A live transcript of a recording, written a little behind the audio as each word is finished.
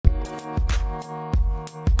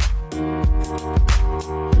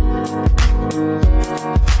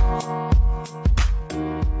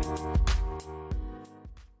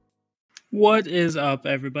What is up,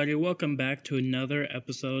 everybody? Welcome back to another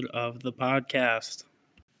episode of the podcast.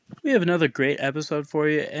 We have another great episode for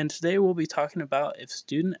you, and today we'll be talking about if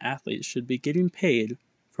student athletes should be getting paid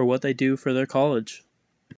for what they do for their college.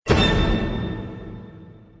 The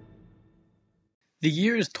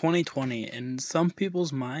year is 2020, and in some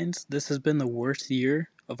people's minds, this has been the worst year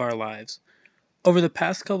of our lives. Over the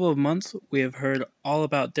past couple of months, we have heard all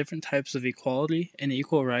about different types of equality and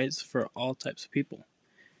equal rights for all types of people.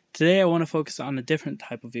 Today I want to focus on a different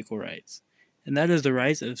type of equal rights, and that is the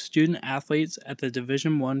rights of student athletes at the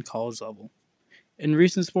Division I college level. In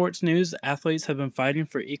recent sports news, athletes have been fighting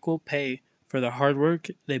for equal pay for the hard work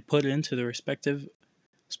they put into the respective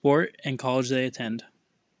sport and college they attend.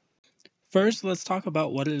 First, let's talk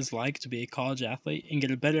about what it is like to be a college athlete and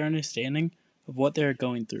get a better understanding of what they are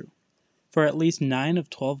going through. For at least 9 of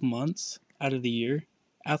 12 months out of the year,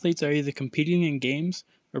 athletes are either competing in games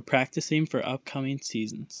or practicing for upcoming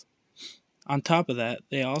seasons. On top of that,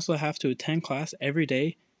 they also have to attend class every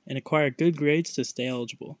day and acquire good grades to stay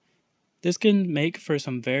eligible. This can make for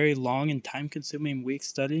some very long and time-consuming weeks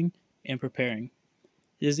studying and preparing.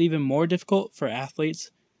 It is even more difficult for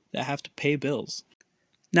athletes that have to pay bills.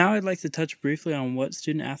 Now I'd like to touch briefly on what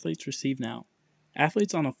student athletes receive now.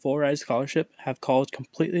 Athletes on a full-ride scholarship have college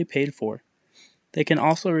completely paid for. They can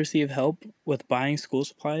also receive help with buying school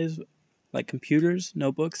supplies like computers,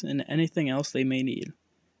 notebooks, and anything else they may need.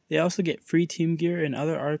 They also get free team gear and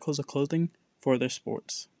other articles of clothing for their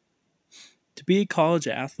sports. To be a college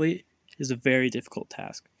athlete is a very difficult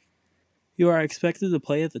task. You are expected to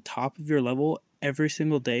play at the top of your level every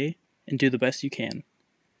single day and do the best you can.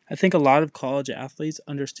 I think a lot of college athletes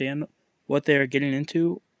understand what they are getting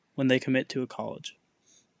into when they commit to a college.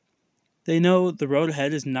 They know the road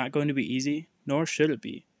ahead is not going to be easy, nor should it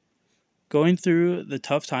be. Going through the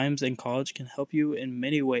tough times in college can help you in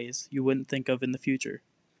many ways you wouldn't think of in the future.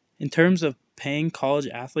 In terms of paying college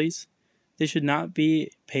athletes, they should not be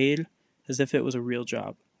paid as if it was a real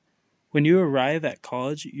job. When you arrive at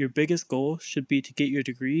college, your biggest goal should be to get your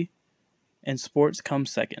degree, and sports comes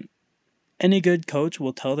second. Any good coach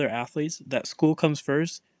will tell their athletes that school comes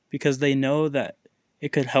first because they know that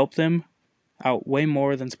it could help them out way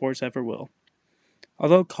more than sports ever will.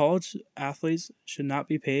 Although college athletes should not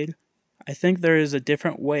be paid, I think there is a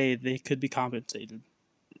different way they could be compensated.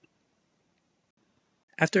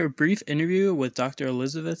 After a brief interview with Dr.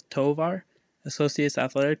 Elizabeth Tovar, Associate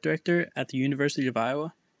Athletic Director at the University of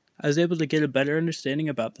Iowa, I was able to get a better understanding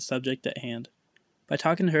about the subject at hand. By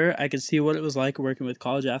talking to her, I could see what it was like working with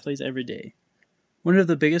college athletes every day. One of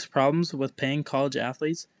the biggest problems with paying college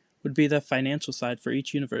athletes would be the financial side for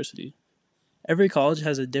each university. Every college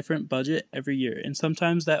has a different budget every year, and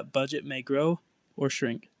sometimes that budget may grow or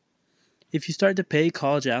shrink. If you start to pay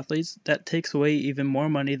college athletes, that takes away even more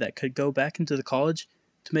money that could go back into the college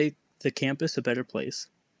to make the campus a better place.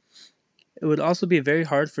 It would also be very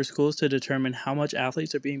hard for schools to determine how much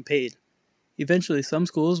athletes are being paid. Eventually, some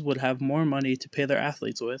schools would have more money to pay their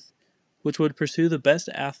athletes with, which would pursue the best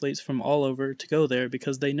athletes from all over to go there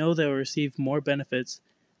because they know they will receive more benefits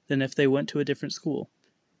than if they went to a different school.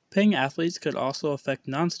 Paying athletes could also affect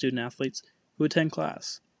non-student athletes who attend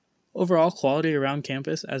class. Overall quality around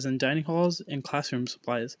campus, as in dining halls and classroom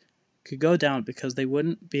supplies, could go down because they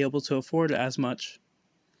wouldn't be able to afford as much.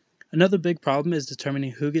 Another big problem is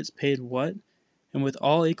determining who gets paid what, and with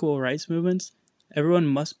all equal rights movements, everyone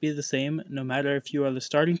must be the same no matter if you are the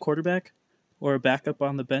starting quarterback or a backup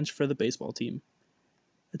on the bench for the baseball team.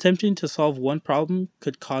 Attempting to solve one problem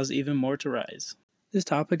could cause even more to rise. This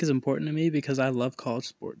topic is important to me because I love college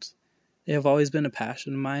sports. They have always been a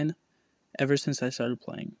passion of mine ever since I started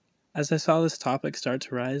playing. As I saw this topic start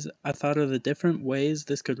to rise, I thought of the different ways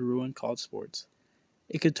this could ruin college sports.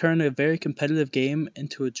 It could turn a very competitive game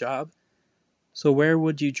into a job. So where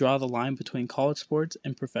would you draw the line between college sports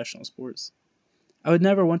and professional sports? I would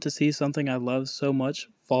never want to see something I love so much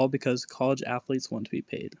fall because college athletes want to be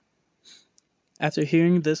paid. After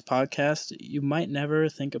hearing this podcast, you might never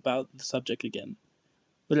think about the subject again.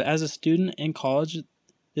 But as a student in college,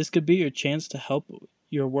 this could be your chance to help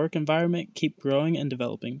your work environment keep growing and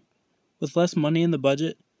developing. With less money in the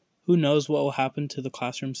budget, who knows what will happen to the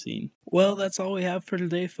classroom scene. Well, that's all we have for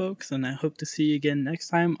today, folks, and I hope to see you again next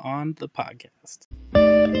time on the podcast.